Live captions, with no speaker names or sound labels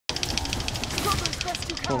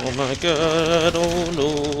Oh my god, oh no.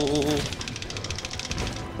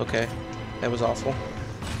 Okay, that was awful.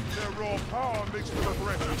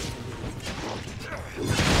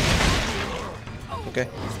 Okay.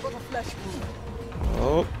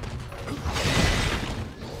 Oh.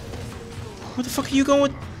 Where the fuck are you going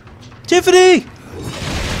with Tiffany?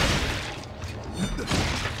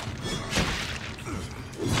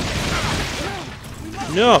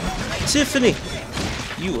 No, Tiffany,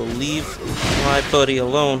 you will leave my buddy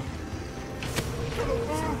alone.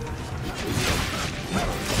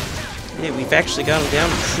 Yeah, we've actually got him down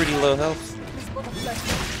to pretty low health.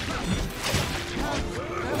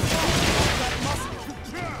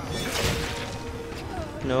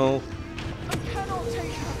 No.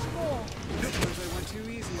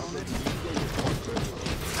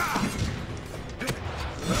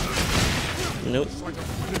 Nope.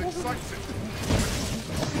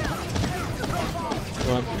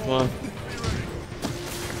 Come on, come on.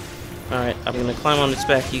 Alright, I'm gonna climb on its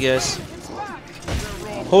back, you guys.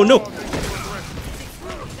 Oh no!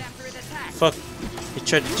 Fuck. It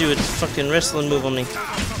tried to do its fucking wrestling move on me.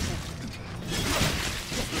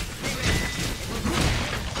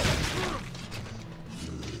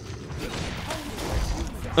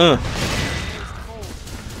 Come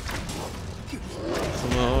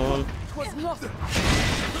on.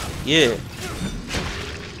 Yeah.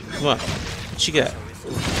 Come on. What you got?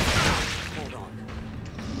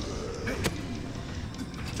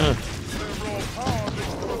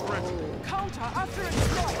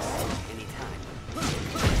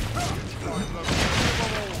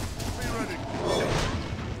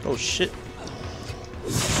 Oh shit.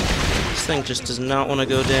 This thing just does not want to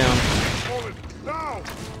go down.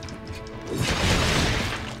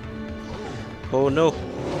 Oh no.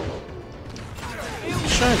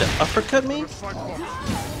 He's trying to uppercut me?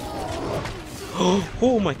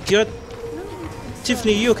 Oh my god.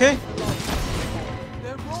 Tiffany, you okay?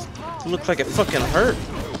 It looked like it fucking hurt.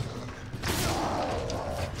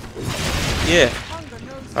 Yeah.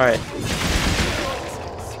 Alright.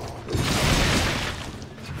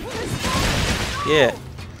 Yeah.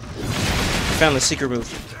 Found the secret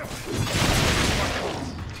move.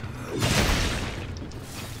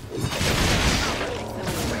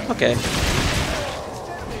 Okay.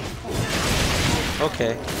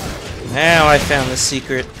 Okay. Now I found the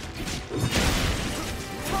secret.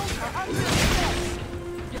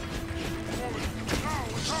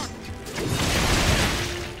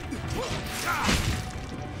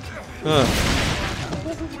 Huh.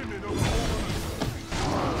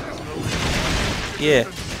 Yeah.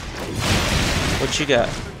 What you got?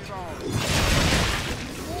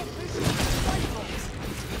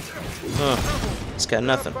 Huh. It's got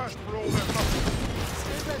nothing.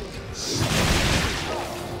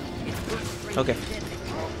 Okay.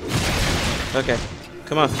 Okay.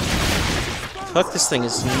 Come on. Fuck, this thing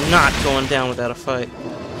is not going down without a fight.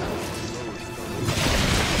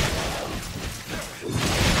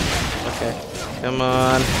 Okay. Come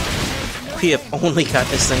on. We have only got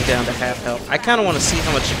this thing down to half health. I kind of want to see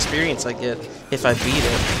how much experience I get if I beat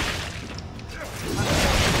it.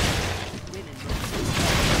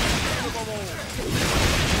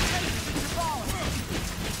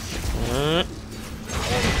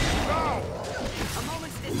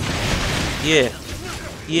 Yeah.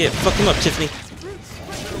 Yeah, fuck him up, Tiffany.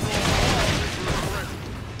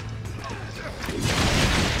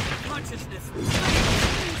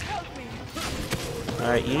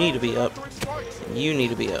 Alright, you need to be up. You need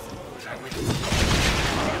to be up.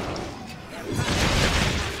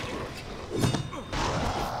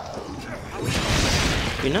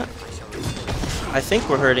 You're not. I think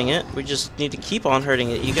we're hurting it. We just need to keep on hurting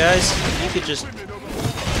it. You guys, if you could just...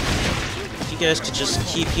 If you guys could just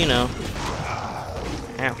keep, you know...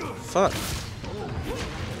 Ow. Fuck.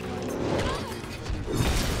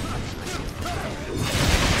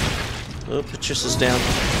 Oh, Patricia's down.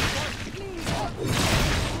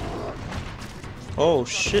 Oh,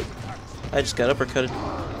 shit. I just got uppercutted.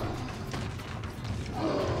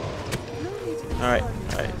 Alright,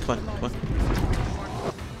 alright, come on, come on.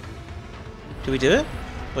 Did we do it?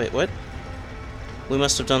 Wait, what? We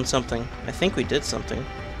must have done something. I think we did something.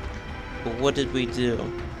 But what did we do?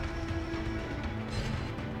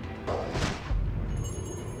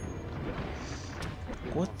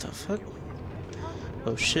 What the fuck?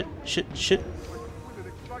 Oh shit, shit, shit.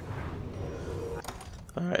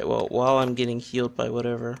 Alright, well, while I'm getting healed by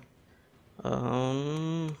whatever.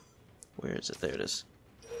 Where is it? There it is.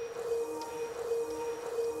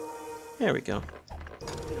 There we go.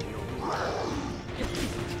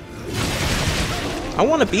 I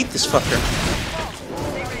want to beat this fucker.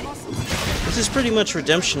 This is pretty much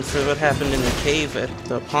redemption for what happened in the cave at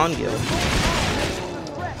the Pawn Guild.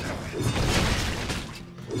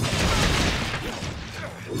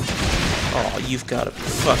 Oh, you've got to be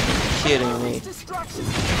fucking kidding me.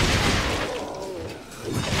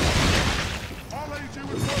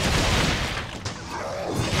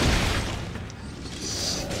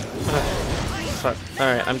 Fuck.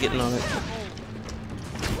 Alright, I'm getting on it.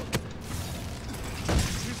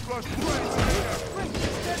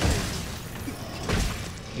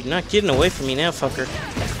 You're not getting away from me now, fucker.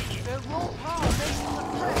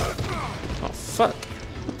 Oh, fuck.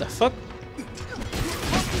 What the fuck?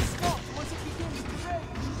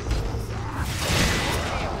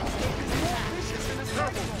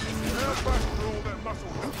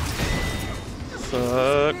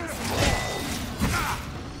 Fuck.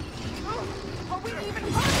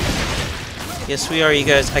 Yes, we are, you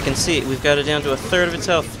guys. I can see it. We've got it down to a third of its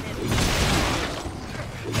health.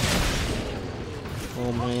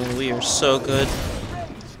 Oh man, we are so good.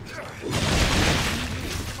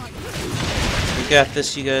 We got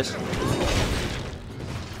this, you guys.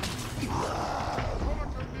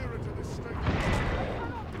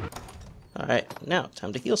 Alright, now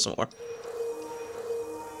time to heal some more.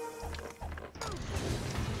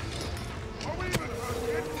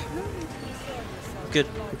 Good,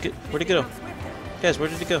 we're good. Where'd it go? Guys, where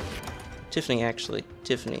did it go? Tiffany, actually.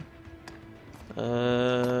 Tiffany.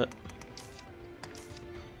 I'll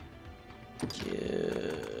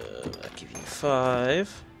give you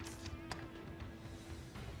 5.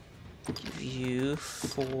 Give you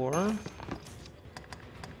 4. And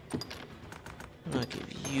I'll give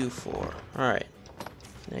you 4. Alright.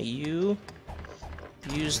 Now you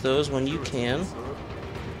use those when you can.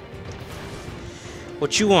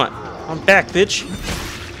 What you want? I'm back, bitch.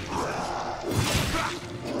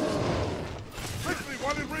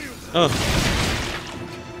 Oh.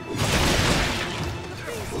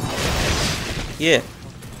 Yeah.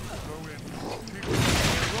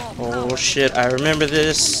 Oh shit, I remember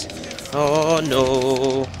this. Oh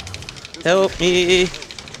no. Help me.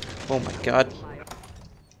 Oh my god.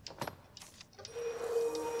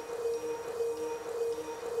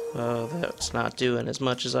 Oh, that's not doing as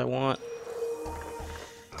much as I want.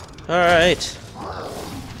 Alright.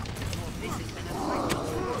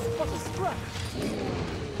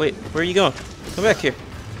 Wait, where are you going? Come back here.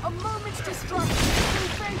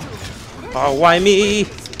 Oh, why me?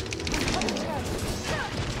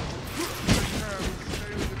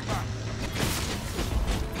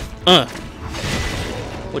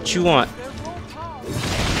 What you want?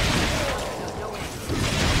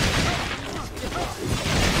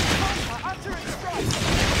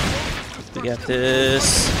 We got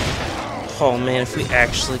this. Oh man, if we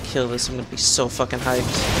actually kill this, I'm gonna be so fucking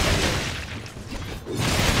hyped.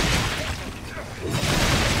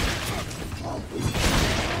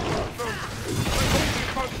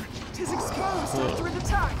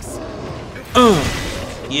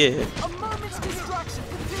 Yeah.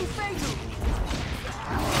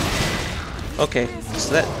 Okay,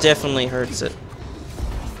 so that definitely hurts it.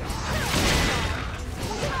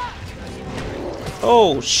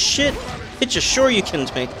 Oh shit! It just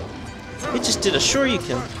shoryukened me. It just did a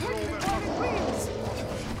shoryuken.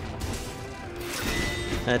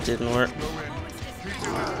 That didn't work.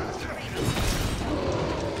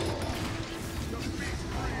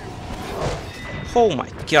 Oh my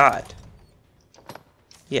god.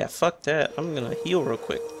 Yeah, fuck that. I'm gonna heal real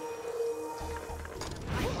quick.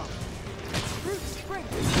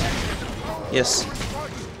 Yes.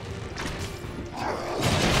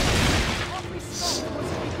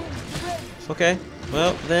 Okay,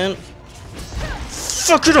 well then...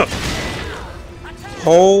 Fuck it up!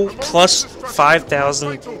 Whole plus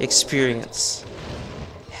 5,000 experience.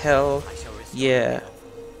 Hell yeah.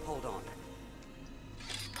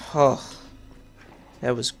 Oh.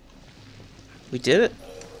 That was... We did it?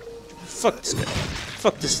 Fuck this guy.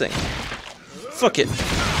 Fuck this thing. Fuck it.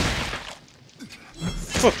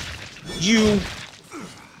 Fuck you,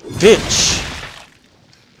 bitch.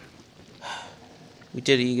 We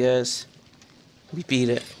did it, you guys. We beat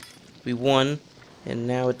it. We won, and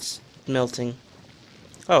now it's melting.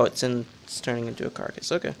 Oh, it's turning into a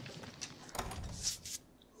carcass. Okay.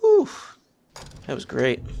 Whew. That was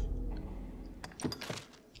great.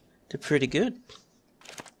 Did pretty good.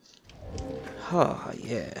 Oh,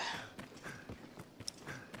 yeah.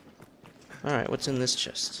 Alright, what's in this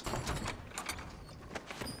chest?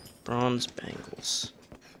 Bronze bangles.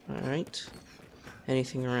 Alright.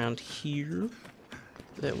 Anything around here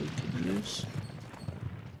that we could use?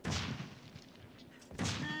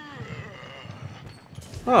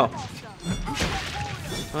 Oh.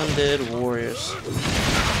 Undead warriors.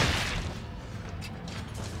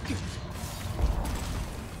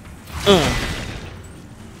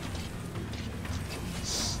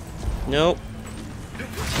 Nope.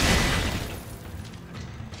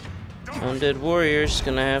 Undead warrior's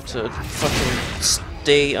gonna have to fucking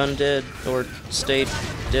stay undead or stay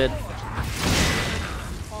dead.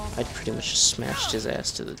 I pretty much just smashed his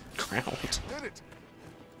ass to the ground.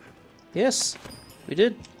 Yes, we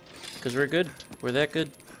did. Because we're good. We're that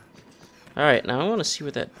good. Alright, now I want to see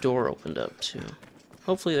where that door opened up to.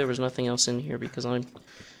 Hopefully there was nothing else in here because I'm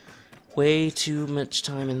way too much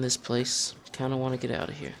time in this place. Kind of want to get out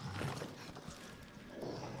of here.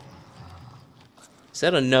 Is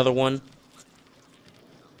that another one?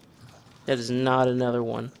 That is not another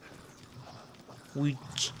one.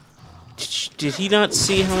 Did he not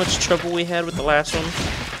see how much trouble we had with the last one?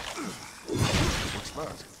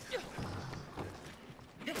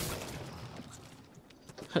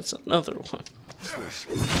 That's another one.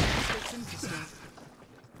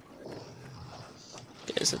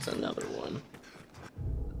 Guys, that's another one.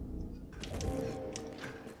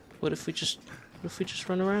 What if we just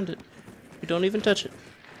run around it? We don't even touch it.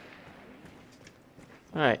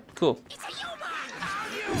 Alright, cool.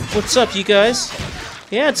 What's up, you guys?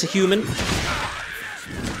 Yeah, it's a human.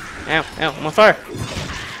 Ow, ow, I'm on fire.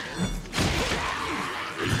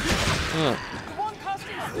 Oh.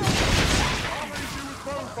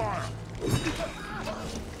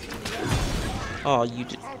 Oh, you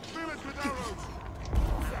did.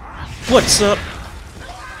 What's up?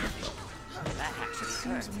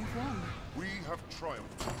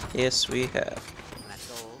 Yes, we have.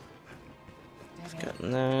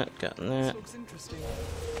 Gotten that, gotten that.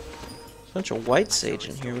 Bunch of white sage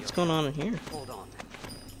in here. What's going on in here?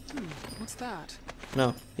 What's that?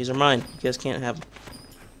 No, these are mine. You guys can't have them.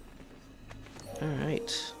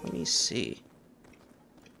 Alright, let me see.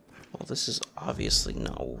 Well, this is obviously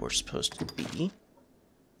not what we're supposed to be.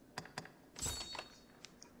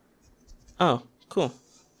 Oh, cool.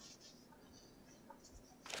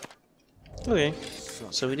 Okay,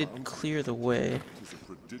 so we did clear the way.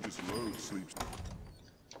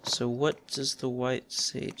 So what does the white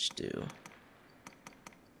sage do?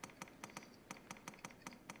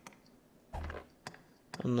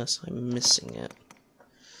 Unless I'm missing it.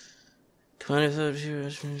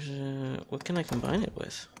 What can I combine it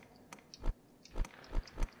with?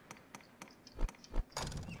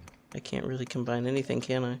 I can't really combine anything,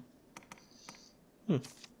 can I?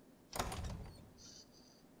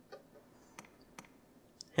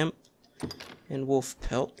 Hemp and wolf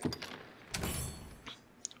pelt.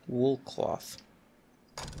 Wool cloth.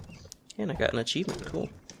 And I got an achievement, cool.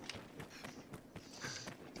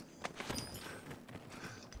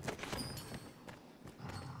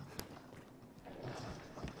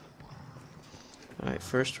 Alright,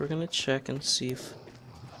 first we're gonna check and see if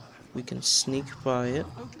we can sneak by it.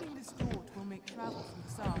 Opening this door will make travel from the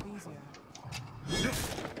south easier.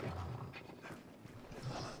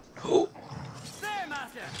 Oh.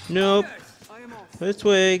 Nope. This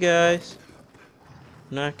way, guys.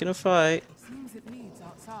 Not gonna fight. Seems it leads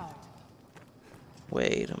outside.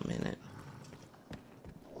 Wait a minute.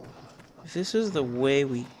 If this is the way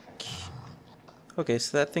we... Okay,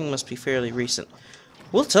 so that thing must be fairly recent.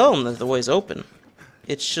 We'll tell him that the way's open.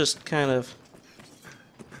 It's just kind of,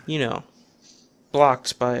 you know,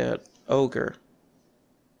 blocked by an ogre.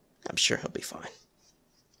 I'm sure he'll be fine.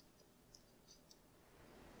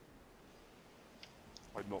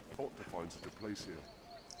 I'd not thought to find such a place here.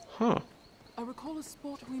 Huh. I recall a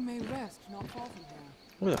spot we may rest not far from here.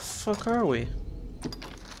 Where the fuck are we?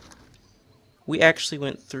 We actually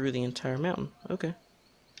went through the entire mountain. Okay.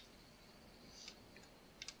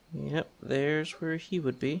 Yep, there's where he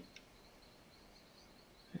would be.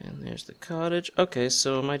 And there's the cottage. Okay,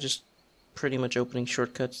 so am I just pretty much opening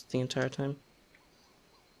shortcuts the entire time?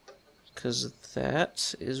 Because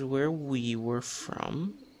that is where we were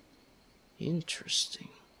from. Interesting.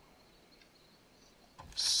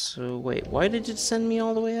 So, wait, why did it send me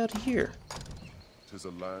all the way out here? Tis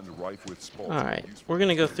a land rife with spots. Alright, we're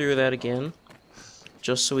gonna go through that again.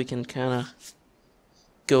 Just so we can kind of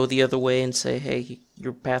go the other way and say, hey,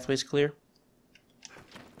 your pathway's clear.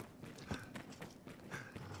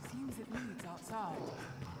 Seems it leads outside.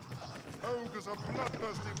 Ogres are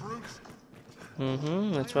bloodthirsty brutes.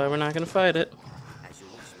 That's why we're not gonna fight it.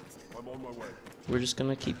 I'm on my way. We're just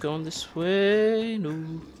gonna keep going this way.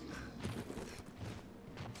 No.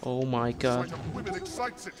 Oh my god. Sight of women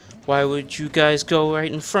excites it. Why would you guys go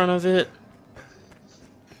right in front of it?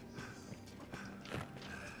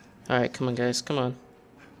 Alright, come on guys, come on.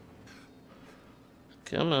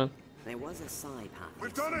 Come on. There was a side path.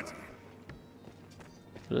 We've done it.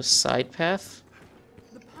 A side path?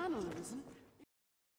 The panel isn't